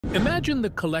Imagine the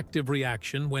collective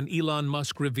reaction when Elon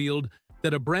Musk revealed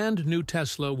that a brand new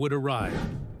Tesla would arrive.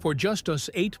 For just us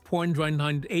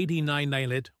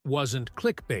 8.989, it wasn't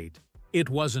clickbait. It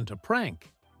wasn't a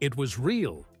prank. It was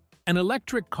real. An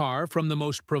electric car from the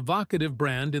most provocative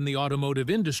brand in the automotive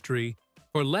industry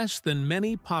for less than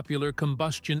many popular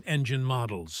combustion engine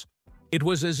models. It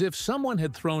was as if someone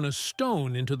had thrown a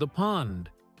stone into the pond,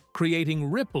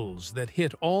 creating ripples that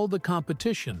hit all the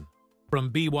competition,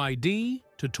 from BYD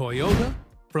to Toyota,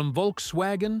 from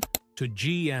Volkswagen to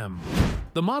GM.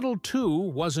 The Model 2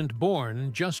 wasn't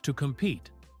born just to compete.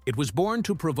 It was born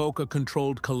to provoke a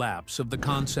controlled collapse of the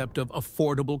concept of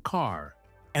affordable car.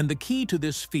 And the key to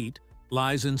this feat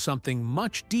lies in something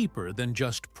much deeper than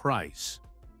just price.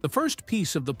 The first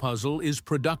piece of the puzzle is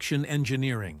production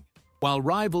engineering. While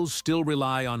rivals still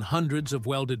rely on hundreds of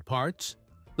welded parts,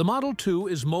 the Model 2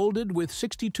 is molded with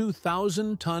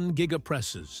 62,000-ton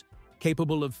gigapresses,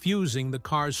 capable of fusing the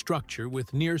car's structure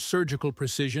with near-surgical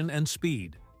precision and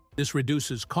speed. This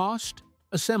reduces cost,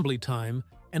 assembly time,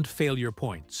 and failure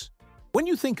points. When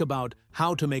you think about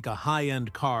how to make a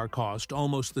high-end car cost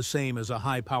almost the same as a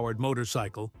high-powered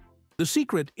motorcycle, the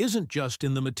secret isn't just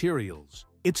in the materials.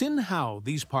 It's in how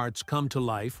these parts come to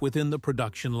life within the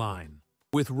production line.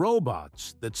 With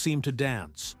robots that seem to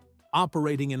dance,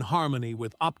 operating in harmony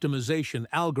with optimization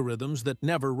algorithms that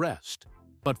never rest.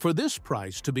 But for this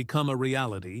price to become a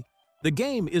reality, the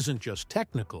game isn't just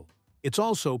technical, it's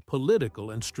also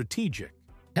political and strategic.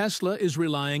 Tesla is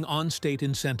relying on state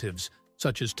incentives,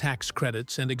 such as tax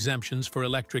credits and exemptions for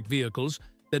electric vehicles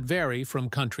that vary from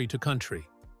country to country.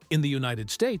 In the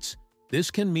United States,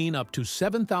 this can mean up to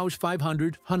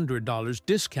 $7,500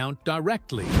 discount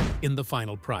directly in the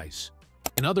final price.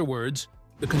 In other words,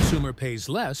 the consumer pays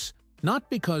less, not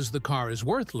because the car is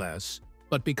worth less,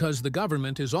 but because the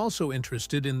government is also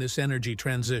interested in this energy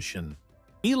transition.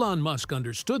 Elon Musk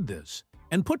understood this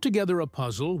and put together a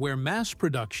puzzle where mass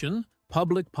production,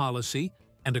 public policy,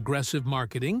 and aggressive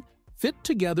marketing fit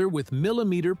together with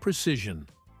millimeter precision.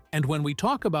 And when we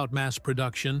talk about mass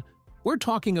production, we're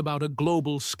talking about a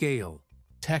global scale.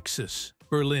 Texas,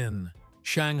 Berlin,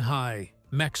 Shanghai,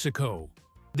 Mexico.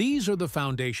 These are the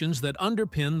foundations that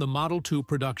underpin the Model 2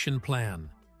 production plan.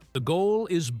 The goal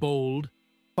is bold: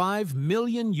 5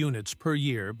 million units per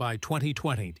year by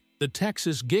 2020. The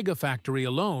Texas Gigafactory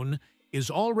alone is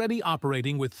already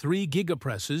operating with 3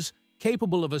 gigapresses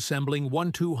capable of assembling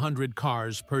 1,200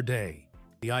 cars per day.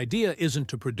 The idea isn't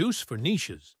to produce for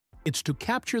niches. It's to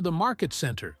capture the market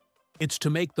center. It's to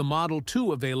make the Model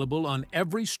 2 available on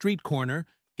every street corner,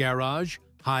 garage,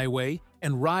 highway,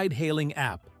 and ride-hailing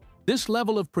app. This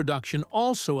level of production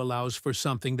also allows for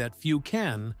something that few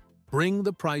can: bring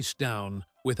the price down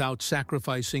without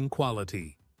sacrificing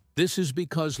quality. This is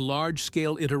because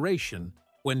large-scale iteration,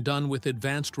 when done with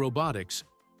advanced robotics,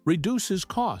 reduces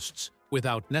costs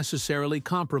without necessarily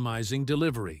compromising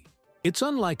delivery. It's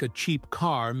unlike a cheap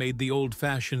car made the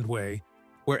old-fashioned way,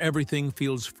 where everything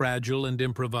feels fragile and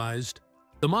improvised.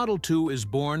 The Model 2 is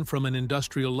born from an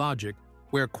industrial logic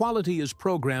where quality is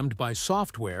programmed by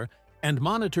software and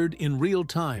monitored in real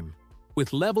time,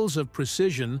 with levels of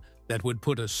precision that would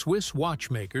put a Swiss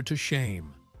watchmaker to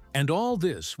shame. And all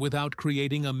this without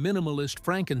creating a minimalist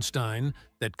Frankenstein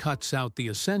that cuts out the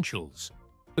essentials.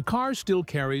 The car still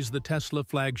carries the Tesla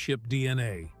flagship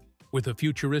DNA, with a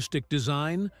futuristic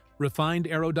design, refined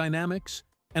aerodynamics,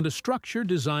 and a structure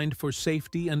designed for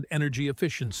safety and energy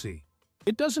efficiency.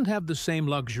 It doesn't have the same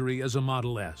luxury as a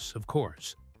Model S, of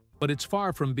course, but it's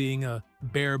far from being a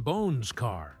bare-bones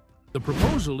car. The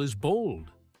proposal is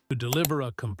bold: to deliver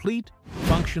a complete,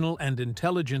 functional, and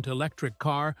intelligent electric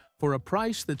car for a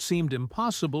price that seemed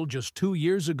impossible just 2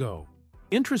 years ago.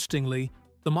 Interestingly,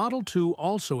 the Model 2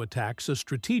 also attacks a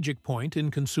strategic point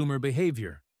in consumer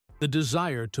behavior: the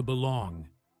desire to belong.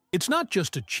 It's not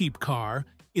just a cheap car,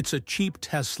 it's a cheap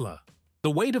Tesla.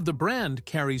 The weight of the brand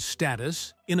carries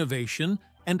status, innovation,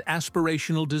 and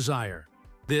aspirational desire.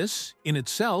 This, in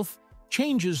itself,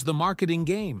 changes the marketing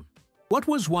game. What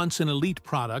was once an elite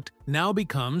product now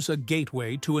becomes a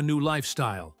gateway to a new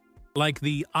lifestyle, like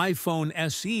the iPhone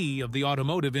SE of the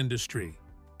automotive industry.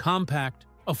 Compact,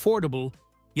 affordable,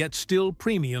 yet still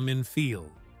premium in feel.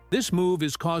 This move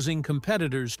is causing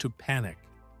competitors to panic.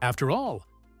 After all,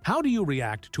 how do you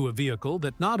react to a vehicle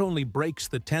that not only breaks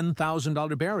the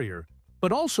 $10,000 barrier,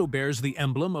 but also bears the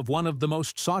emblem of one of the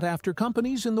most sought-after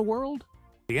companies in the world?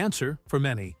 The answer, for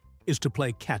many, is to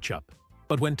play catch-up.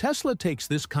 But when Tesla takes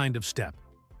this kind of step,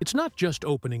 it's not just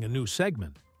opening a new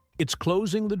segment. It's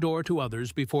closing the door to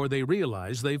others before they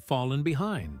realize they've fallen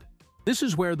behind. This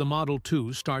is where the Model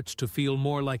 2 starts to feel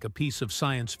more like a piece of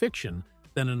science fiction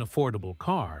than an affordable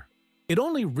car. It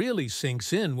only really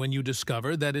sinks in when you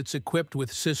discover that it's equipped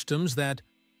with systems that,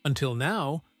 until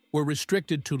now, were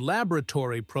restricted to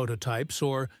laboratory prototypes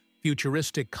or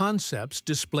futuristic concepts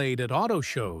displayed at auto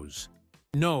shows.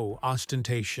 No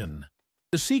ostentation.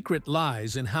 The secret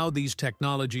lies in how these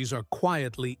technologies are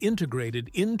quietly integrated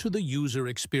into the user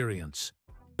experience.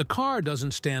 The car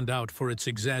doesn't stand out for its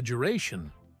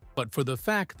exaggeration, but for the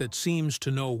fact that it seems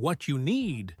to know what you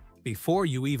need before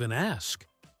you even ask.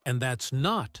 And that's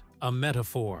not a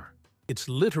metaphor. It's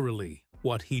literally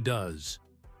what he does.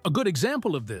 A good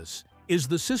example of this is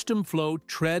the System Flow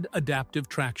Tread Adaptive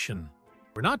Traction.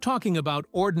 We're not talking about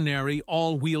ordinary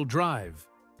all-wheel drive.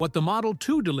 What the Model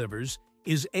 2 delivers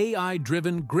is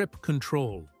AI-driven grip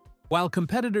control. While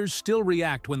competitors still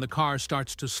react when the car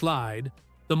starts to slide,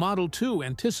 the Model 2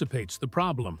 anticipates the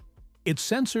problem. Its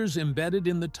sensors embedded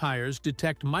in the tires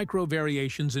detect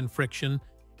micro-variations in friction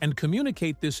and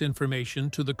communicate this information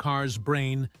to the car's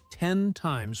brain 10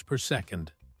 times per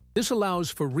second. This allows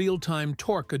for real-time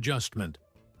torque adjustment,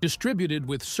 distributed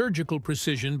with surgical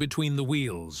precision between the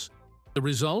wheels. The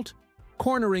result?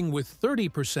 Cornering with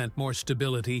 30% more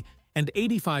stability and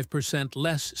 85%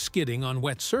 less skidding on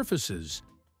wet surfaces.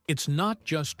 It's not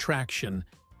just traction,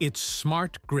 it's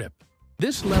smart grip.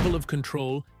 This level of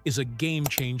control is a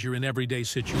game-changer in everyday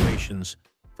situations,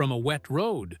 from a wet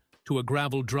road to a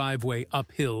gravel driveway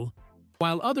uphill.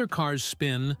 While other cars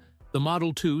spin, the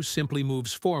Model 2 simply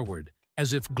moves forward,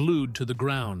 as if glued to the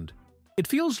ground. It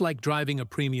feels like driving a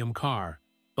premium car,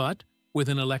 but with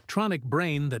an electronic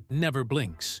brain that never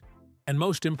blinks. And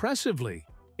most impressively,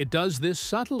 it does this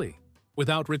subtly,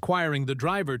 without requiring the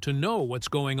driver to know what's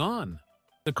going on.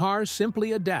 The car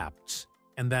simply adapts,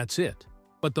 and that's it.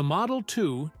 But the Model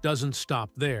 2 doesn't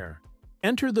stop there.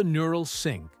 Enter the Neural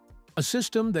Sync, a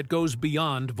system that goes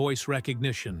beyond voice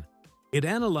recognition. It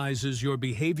analyzes your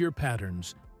behavior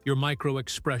patterns, your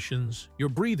micro-expressions, your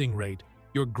breathing rate,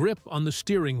 your grip on the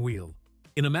steering wheel.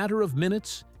 In a matter of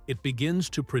minutes, it begins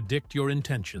to predict your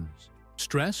intentions.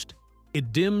 Stressed?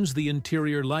 It dims the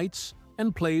interior lights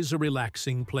and plays a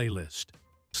relaxing playlist.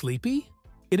 Sleepy?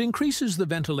 It increases the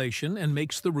ventilation and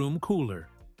makes the room cooler.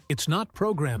 It's not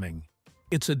programming.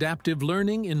 It's adaptive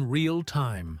learning in real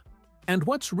time. And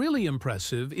what's really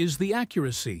impressive is the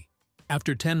accuracy.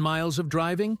 After 10 miles of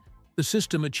driving, the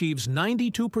system achieves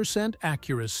 92%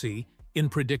 accuracy in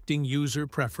predicting user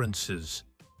preferences.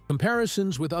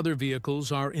 Comparisons with other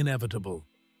vehicles are inevitable.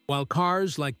 While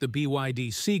cars like the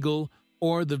BYD Seagull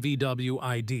or the VW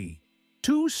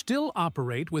ID.2 still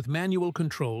operate with manual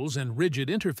controls and rigid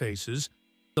interfaces,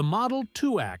 the Model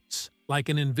 2 acts like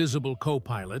an invisible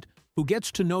co-pilot who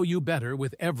gets to know you better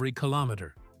with every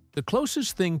kilometer. The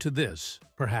closest thing to this,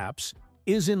 perhaps,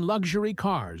 is in luxury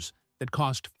cars that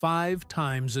cost 5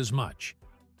 times as much.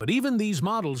 But even these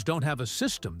models don't have a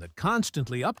system that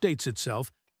constantly updates itself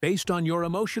based on your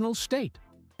emotional state.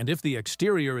 And if the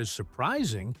exterior is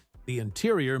surprising, the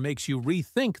interior makes you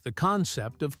rethink the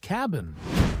concept of cabin.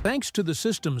 Thanks to the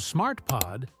system's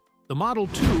SmartPod, the Model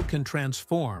 2 can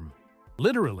transform.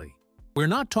 Literally. We're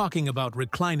not talking about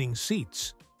reclining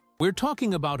seats. We're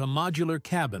talking about a modular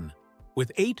cabin with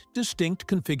 8 distinct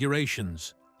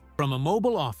configurations, from a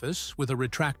mobile office with a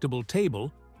retractable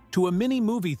table to a mini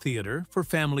movie theater for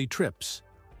family trips.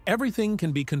 Everything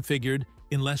can be configured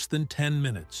in less than 10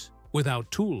 minutes, without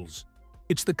tools.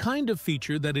 It's the kind of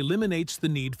feature that eliminates the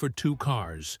need for 2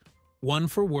 cars, one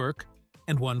for work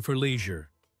and one for leisure.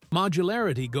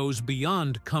 Modularity goes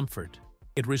beyond comfort.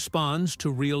 It responds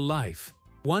to real life.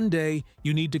 One day,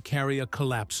 you need to carry a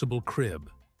collapsible crib.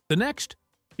 The next,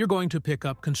 you're going to pick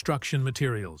up construction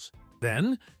materials.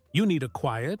 Then, you need a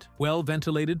quiet,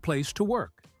 well-ventilated place to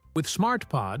work. With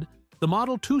SmartPod, the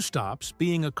Model 2 stops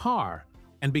being a car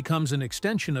and becomes an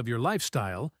extension of your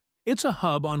lifestyle. It's a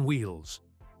hub on wheels.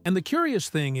 And the curious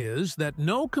thing is that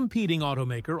no competing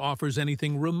automaker offers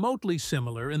anything remotely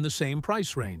similar in the same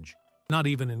price range, not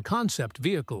even in concept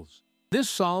vehicles. This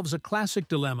solves a classic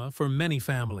dilemma for many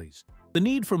families: the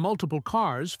need for multiple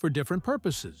cars for different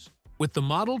purposes. With the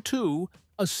Model 2,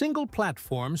 a single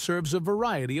platform serves a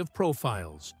variety of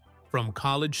profiles, from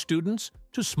college students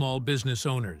to small business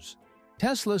owners.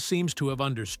 Tesla seems to have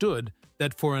understood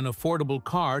that for an affordable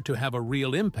car to have a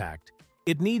real impact,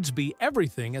 it needs to be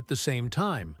everything at the same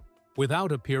time,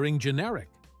 without appearing generic.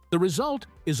 The result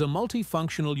is a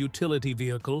multifunctional utility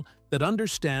vehicle that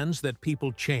understands that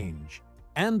people change,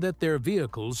 and that their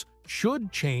vehicles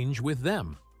should change with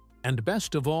them. And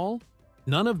best of all,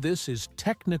 none of this is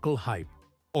technical hype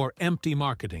or empty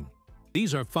marketing.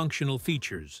 These are functional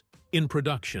features, in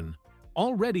production,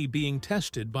 already being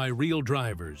tested by real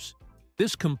drivers.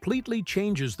 This completely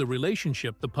changes the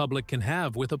relationship the public can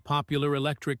have with a popular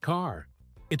electric car.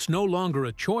 It's no longer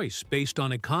a choice based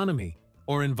on economy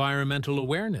or environmental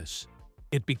awareness.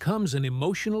 It becomes an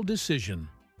emotional decision.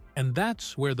 And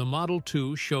that's where the Model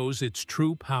 2 shows its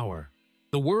true power.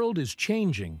 The world is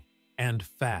changing, and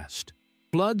fast.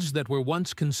 Floods that were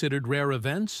once considered rare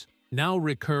events now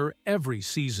recur every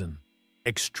season.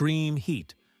 Extreme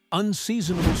heat,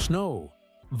 unseasonable snow,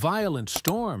 violent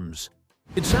storms.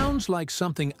 It sounds like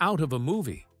something out of a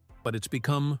movie, but it's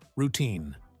become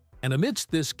routine. And amidst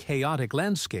this chaotic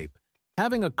landscape,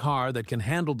 having a car that can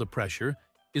handle the pressure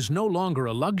is no longer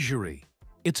a luxury.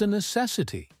 It's a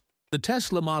necessity. The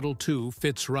Tesla Model 2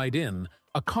 fits right in,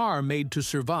 a car made to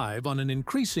survive on an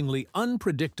increasingly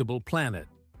unpredictable planet.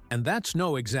 And that's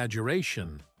no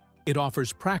exaggeration. It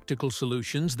offers practical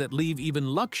solutions that leave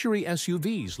even luxury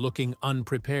SUVs looking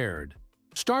unprepared.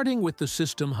 Starting with the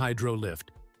system Hydrolift,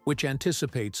 which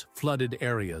anticipates flooded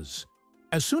areas.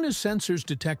 As soon as sensors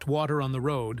detect water on the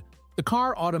road, the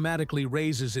car automatically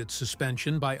raises its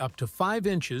suspension by up to 5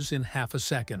 inches in half a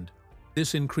second.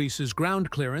 This increases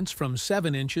ground clearance from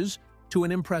 7 inches to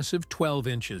an impressive 12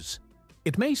 inches.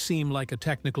 It may seem like a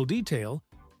technical detail,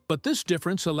 but this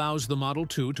difference allows the Model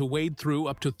 2 to wade through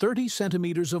up to 30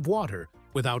 centimeters of water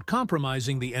without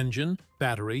compromising the engine,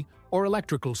 battery, or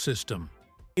electrical system.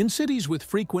 In cities with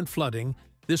frequent flooding,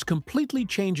 this completely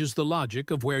changes the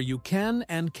logic of where you can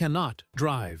and cannot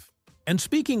drive. And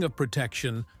speaking of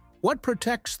protection, what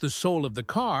protects the soul of the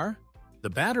car, the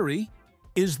battery,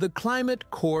 is the Climate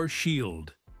Core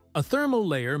Shield, a thermal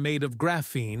layer made of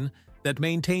graphene that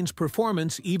maintains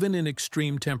performance even in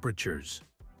extreme temperatures.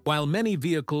 While many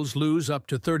vehicles lose up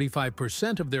to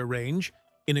 35% of their range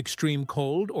in extreme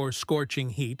cold or scorching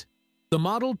heat, the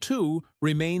Model 2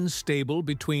 remains stable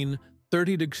between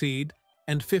 30 degrees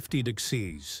and 50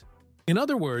 degrees. In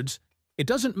other words, it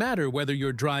doesn't matter whether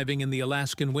you're driving in the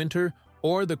Alaskan winter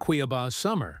or the Cuiabá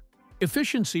summer.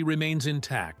 Efficiency remains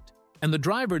intact, and the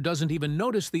driver doesn't even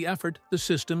notice the effort the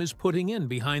system is putting in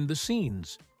behind the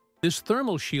scenes. This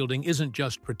thermal shielding isn't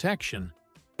just protection,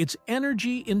 it's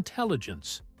energy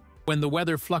intelligence. When the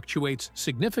weather fluctuates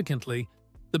significantly,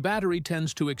 the battery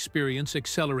tends to experience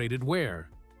accelerated wear.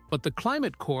 But the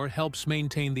Climate Core helps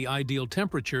maintain the ideal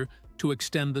temperature to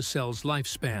extend the cell's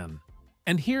lifespan.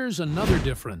 And here's another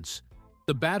difference.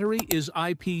 The battery is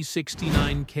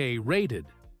IP69K rated,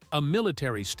 a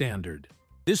military standard.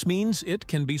 This means it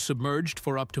can be submerged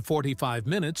for up to 45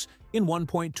 minutes in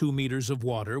 1.2 meters of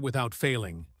water without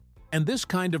failing. And this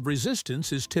kind of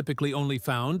resistance is typically only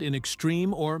found in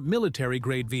extreme or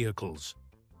military-grade vehicles.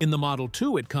 In the Model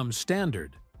 2, it comes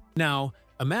standard. Now,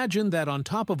 imagine that on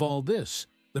top of all this,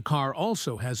 the car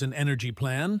also has an energy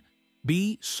plan.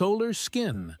 Solar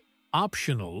Skin,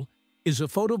 optional, is a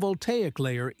photovoltaic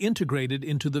layer integrated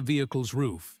into the vehicle's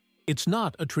roof. It's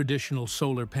not a traditional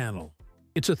solar panel.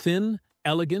 It's a thin,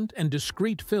 elegant, and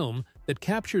discreet film that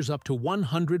captures up to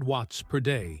 100 watts per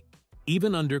day,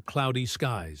 even under cloudy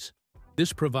skies.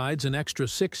 This provides an extra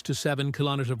 6 to 7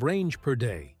 kilometers of range per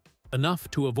day, enough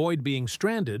to avoid being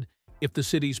stranded if the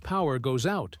city's power goes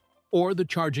out or the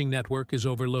charging network is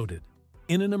overloaded.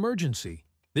 In an emergency,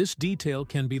 this detail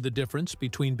can be the difference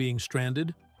between being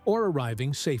stranded or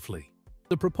arriving safely.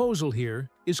 The proposal here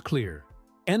is clear: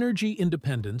 energy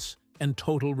independence and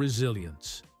total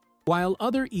resilience. While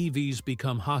other EVs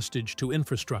become hostage to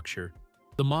infrastructure,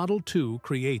 the Model 2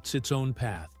 creates its own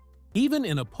path. Even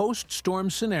in a post-storm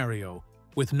scenario,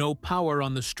 with no power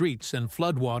on the streets and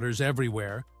floodwaters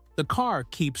everywhere, the car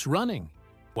keeps running.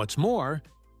 What's more,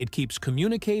 it keeps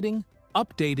communicating,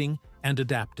 updating, and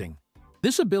adapting.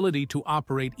 This ability to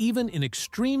operate even in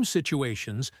extreme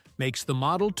situations makes the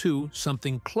Model 2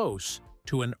 something close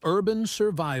to an urban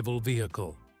survival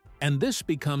vehicle. And this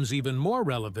becomes even more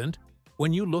relevant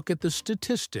when you look at the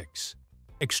statistics.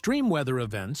 Extreme weather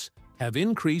events have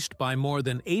increased by more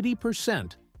than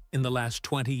 80% in the last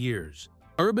 20 years.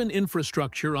 Urban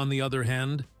infrastructure, on the other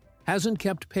hand, hasn't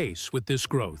kept pace with this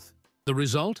growth. The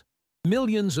result?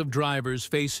 Millions of drivers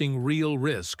facing real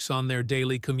risks on their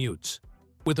daily commutes.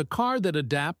 With a car that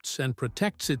adapts and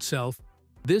protects itself,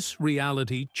 this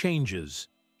reality changes.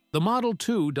 The Model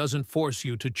 2 doesn't force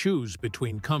you to choose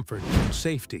between comfort and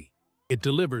safety. It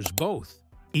delivers both,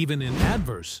 even in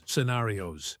adverse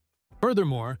scenarios.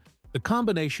 Furthermore, the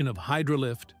combination of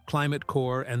Hydrolift, Climate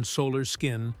Core, and Solar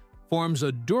Skin forms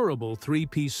a durable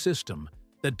three-piece system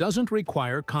that doesn't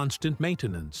require constant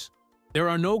maintenance. There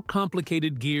are no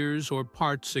complicated gears or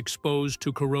parts exposed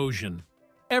to corrosion.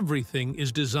 Everything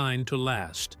is designed to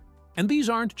last. And these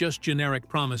aren't just generic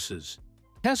promises.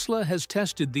 Tesla has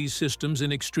tested these systems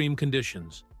in extreme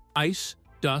conditions: ice,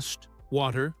 dust,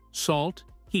 water, salt,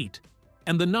 heat.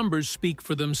 And the numbers speak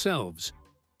for themselves.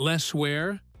 Less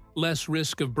wear, less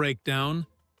risk of breakdown,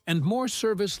 and more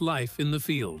service life in the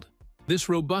field. This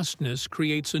robustness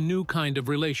creates a new kind of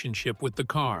relationship with the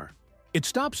car. It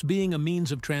stops being a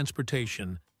means of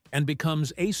transportation and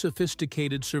becomes a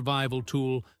sophisticated survival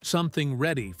tool, something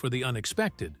ready for the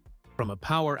unexpected, from a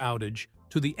power outage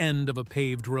to the end of a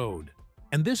paved road.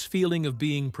 And this feeling of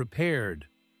being prepared,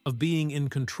 of being in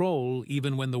control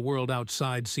even when the world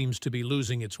outside seems to be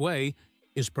losing its way,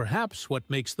 is perhaps what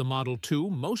makes the Model 2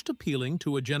 most appealing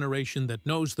to a generation that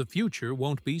knows the future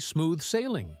won't be smooth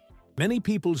sailing. Many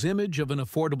people's image of an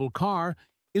affordable car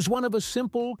is one of a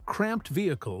simple, cramped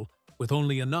vehicle with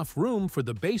only enough room for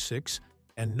the basics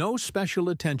and no special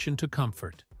attention to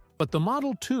comfort. But the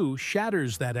Model 2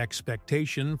 shatters that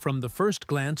expectation from the first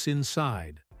glance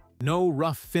inside. No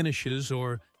rough finishes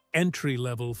or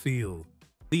entry-level feel.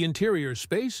 The interior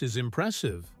space is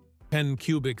impressive, 10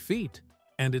 cubic feet,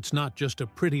 and it's not just a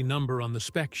pretty number on the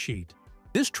spec sheet.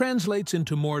 This translates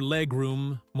into more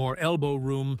legroom, more elbow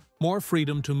room, more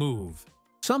freedom to move.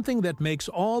 Something that makes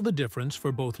all the difference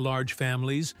for both large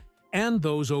families and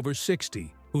those over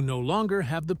 60 who no longer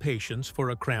have the patience for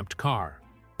a cramped car.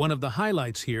 One of the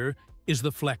highlights here is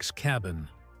the Flex Cabin,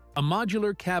 a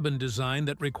modular cabin design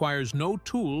that requires no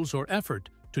tools or effort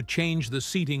to change the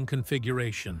seating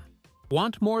configuration.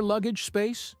 Want more luggage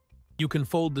space? You can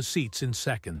fold the seats in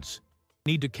seconds.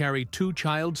 Need to carry 2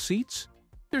 child seats?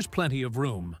 There's plenty of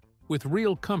room, with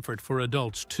real comfort for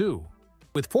adults too.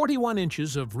 With 41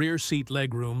 inches of rear seat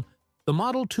legroom, the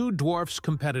Model 2 dwarfs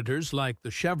competitors like the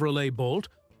Chevrolet Bolt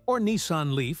or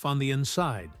Nissan Leaf on the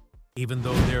inside, even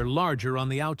though they're larger on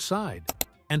the outside.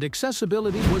 And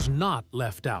accessibility was not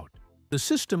left out. The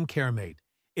system CareMate.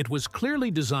 It was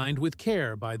clearly designed with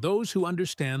care by those who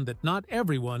understand that not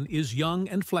everyone is young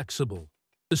and flexible.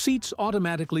 The seats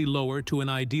automatically lower to an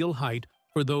ideal height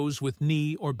for those with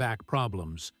knee or back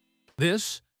problems.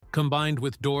 This, combined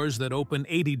with doors that open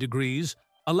 80 degrees,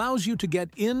 allows you to get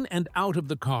in and out of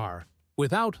the car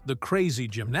without the crazy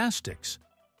gymnastics.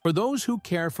 For those who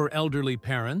care for elderly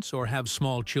parents or have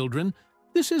small children,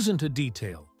 this isn't a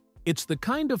detail. It's the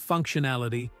kind of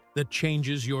functionality that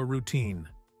changes your routine.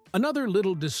 Another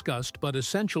little discussed but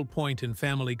essential point in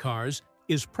family cars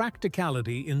is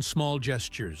practicality in small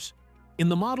gestures. In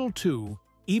the Model 2,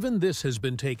 even this has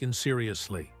been taken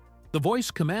seriously. The voice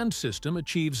command system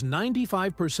achieves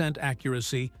 95%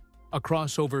 accuracy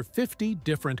across over 50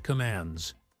 different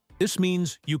commands. This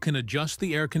means you can adjust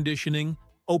the air conditioning,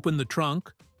 open the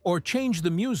trunk, or change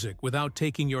the music without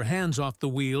taking your hands off the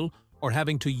wheel or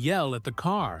having to yell at the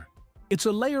car. It's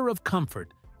a layer of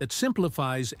comfort that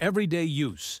simplifies everyday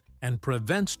use and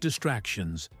prevents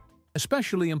distractions,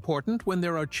 especially important when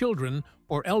there are children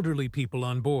or elderly people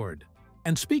on board.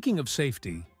 And speaking of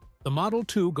safety, the Model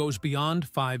 2 goes beyond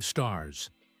 5 stars.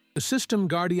 The System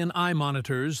Guardian Eye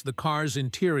monitors the car's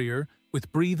interior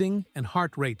with breathing and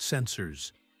heart rate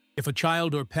sensors. If a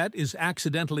child or pet is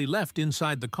accidentally left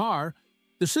inside the car,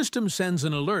 the system sends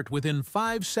an alert within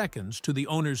 5 seconds to the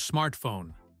owner's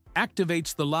smartphone,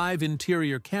 activates the live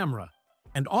interior camera,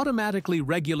 and automatically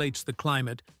regulates the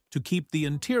climate to keep the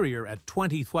interior at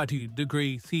 20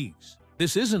 degrees.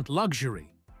 This isn't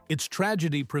luxury, it's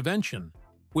tragedy prevention,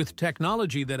 with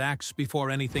technology that acts before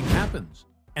anything happens.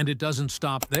 And it doesn't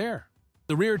stop there.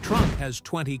 The rear trunk has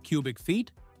 20 cubic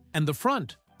feet, and the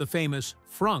front, the famous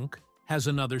frunk, has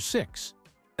another 6.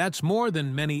 That's more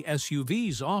than many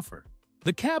SUVs offer.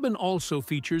 The cabin also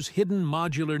features hidden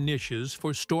modular niches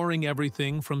for storing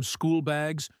everything from school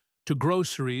bags to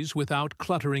groceries without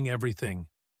cluttering everything.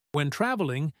 When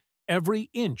traveling, every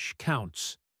inch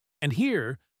counts. And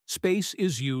here, space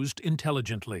is used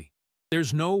intelligently.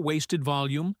 There's no wasted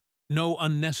volume, no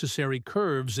unnecessary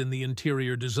curves in the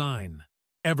interior design.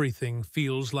 Everything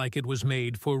feels like it was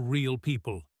made for real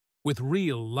people, with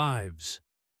real lives.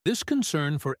 This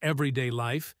concern for everyday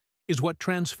life is what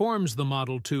transforms the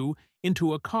Model 2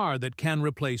 into a car that can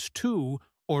replace 2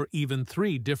 or even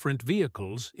 3 different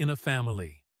vehicles in a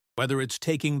family. Whether it's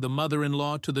taking the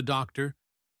mother-in-law to the doctor,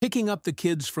 picking up the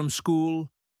kids from school,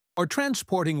 or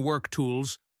transporting work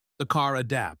tools, the car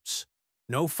adapts.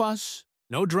 No fuss,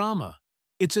 no drama.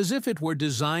 It's as if it were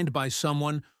designed by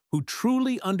someone who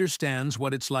truly understands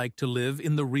what it's like to live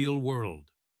in the real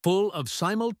world, full of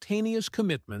simultaneous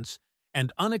commitments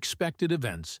and unexpected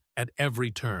events at every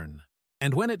turn.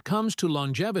 And when it comes to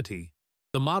longevity,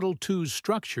 the Model 2's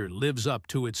structure lives up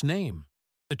to its name.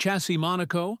 The chassis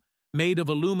Monaco, made of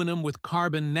aluminum with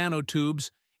carbon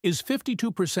nanotubes, is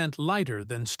 52% lighter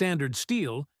than standard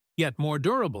steel, yet more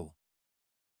durable.